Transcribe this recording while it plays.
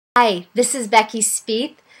Hi, this is Becky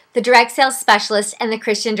Spieth, the direct sales specialist and the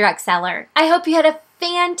Christian direct seller. I hope you had a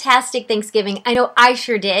fantastic Thanksgiving. I know I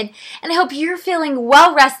sure did. And I hope you're feeling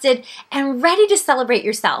well rested and ready to celebrate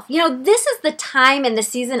yourself. You know, this is the time and the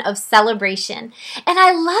season of celebration. And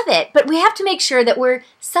I love it, but we have to make sure that we're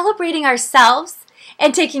celebrating ourselves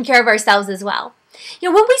and taking care of ourselves as well. You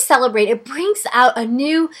know, when we celebrate, it brings out a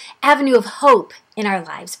new avenue of hope in our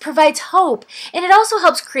lives, provides hope, and it also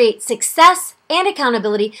helps create success and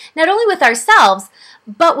accountability, not only with ourselves,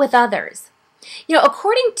 but with others. You know,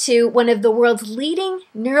 according to one of the world's leading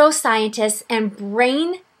neuroscientists and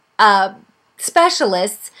brain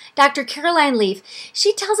specialists, Dr. Caroline Leaf,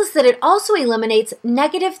 she tells us that it also eliminates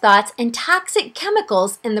negative thoughts and toxic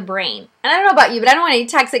chemicals in the brain. And I don't know about you, but I don't want any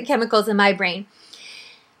toxic chemicals in my brain.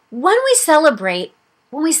 When we celebrate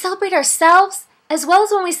ourselves, as well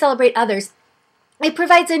as when we celebrate others, it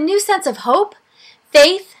provides a new sense of hope,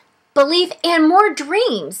 faith, belief, and more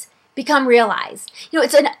dreams become realized. You know,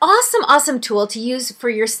 it's an awesome tool to use for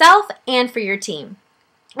yourself and for your team.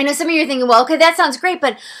 I know some of you are thinking, well, okay, that sounds great,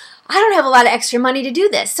 but I don't have a lot of extra money to do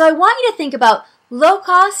this. So I want you to think about low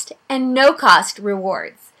cost and no cost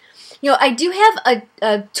rewards. You know, I do have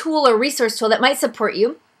a tool or resource tool that might support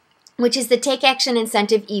you, which is the Take Action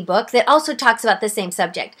Incentive ebook that also talks about the same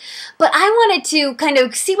subject. But I wanted to kind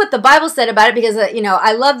of see what the Bible said about it because, you know,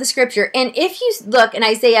 I love the scripture. And if you look in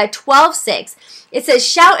Isaiah 12:6, it says,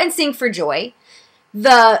 "Shout and sing for joy.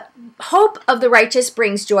 The hope of the righteous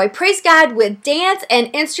brings joy. Praise God with dance and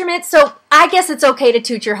instruments." So I guess it's okay to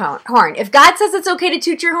toot your horn. If God says it's okay to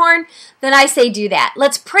toot your horn, then I say do that.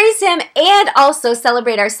 Let's praise Him and also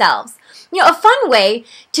celebrate ourselves. You know, a fun way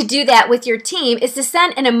to do that with your team is to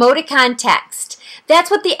send an emoticon text. That's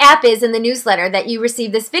what the app is in the newsletter that you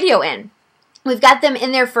receive this video in. We've got them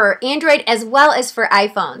in there for Android as well as for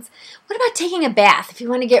iPhones. What about taking a bath? If you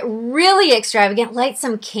want to get really extravagant, light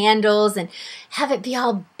some candles and have it be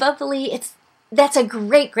all bubbly. That's a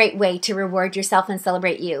great way to reward yourself and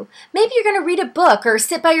celebrate you. Maybe you're going to read a book or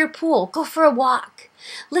sit by your pool, go for a walk,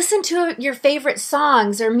 listen to your favorite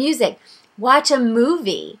songs or music, watch a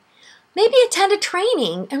movie. Maybe attend a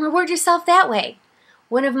training and reward yourself that way.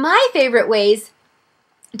 One of my favorite ways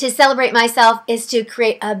to celebrate myself is to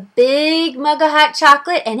create a big mug of hot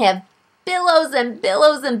chocolate and have billows and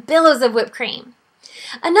billows and billows of whipped cream.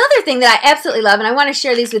 Another thing that I absolutely love, and I want to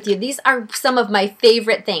share these with you, these are some of my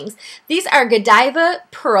favorite things. These are Godiva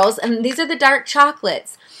pearls, and these are the dark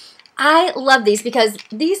chocolates. I love these because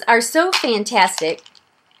these are so fantastic.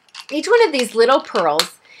 Each one of these little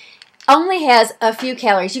pearls only has a few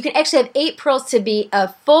calories. You can actually have 8 pearls to be a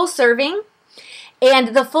full serving, and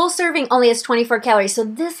the full serving only has 24 calories. So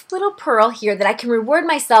this little pearl here that I can reward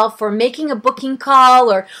myself for making a booking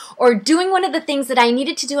call or doing one of the things that I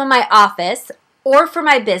needed to do in my office or for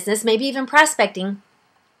my business, maybe even prospecting,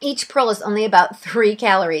 each pearl is only about 3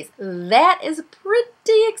 calories. That is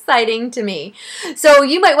pretty exciting to me. So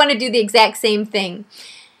you might want to do the exact same thing.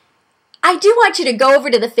 I do want you to go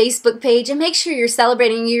over to the Facebook page and make sure you're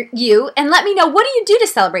celebrating you and let me know, what do you do to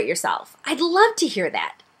celebrate yourself? I'd love to hear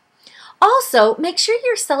that. Also, make sure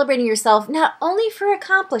you're celebrating yourself not only for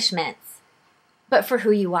accomplishments, but for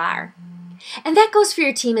who you are. And that goes for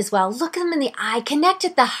your team as well. Look them in the eye, connect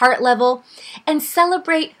at the heart level, and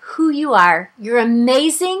celebrate who you are. You're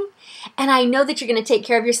amazing, and I know that you're going to take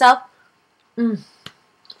care of yourself.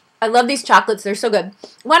 I love these chocolates. They're so good. I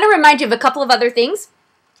want to remind you of a couple of other things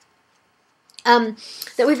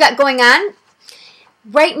that we've got going on.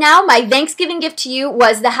 Right now, my Thanksgiving gift to you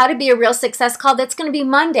was the How to Be a Real Success call. That's going to be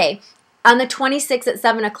Monday on the 26th at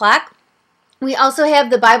 7 o'clock. We also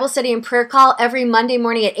have the Bible study and prayer call every Monday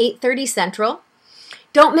morning at 8:30 Central.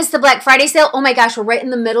 Don't miss the Black Friday sale. Oh my gosh, we're right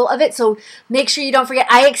in the middle of it, so make sure you don't forget.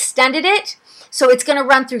 I extended it, so it's going to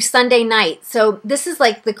run through Sunday night. So this is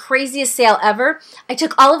like the craziest sale ever. I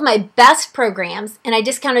took all of my best programs, and I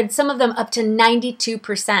discounted some of them up to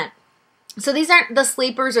 92%. So these aren't the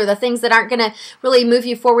sleepers or the things that aren't going to really move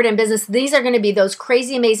you forward in business. These are going to be those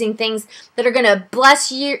crazy, amazing things that are going to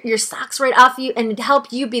bless your socks right off you and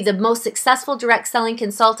help you be the most successful direct selling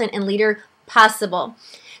consultant and leader possible.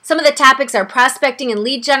 Some of the topics are prospecting and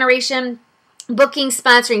lead generation, booking,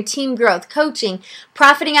 sponsoring, team growth, coaching,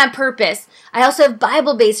 profiting on purpose. I also have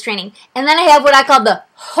Bible-based training. And then I have what I call the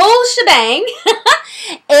whole shebang.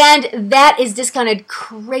 And that is discounted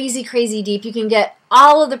crazy deep. You can get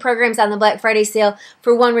all of the programs on the Black Friday sale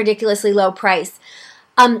for one ridiculously low price.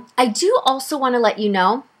 I do also want to let you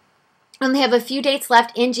know only have a few dates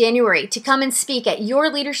left in January to come and speak at your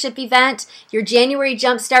leadership event, your January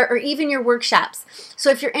Jumpstart, or even your workshops. So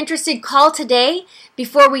if you're interested, call today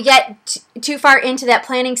before we get too far into that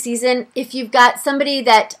planning season. If you've got somebody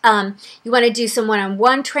that you want to do some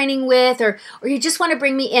one-on-one training with, or you just want to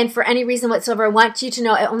bring me in for any reason whatsoever, I want you to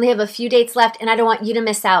know I only have a few dates left and I don't want you to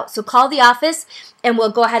miss out. So call the office and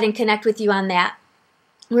we'll go ahead and connect with you on that.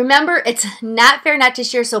 Remember, it's not fair not to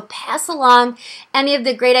share, so pass along any of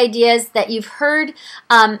the great ideas that you've heard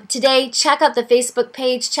today. Check out the Facebook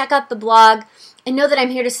page, check out the blog, and know that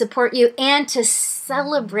I'm here to support you and to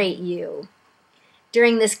celebrate you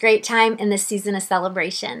during this great time in this season of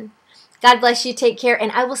celebration. God bless you, take care,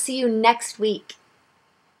 and I will see you next week.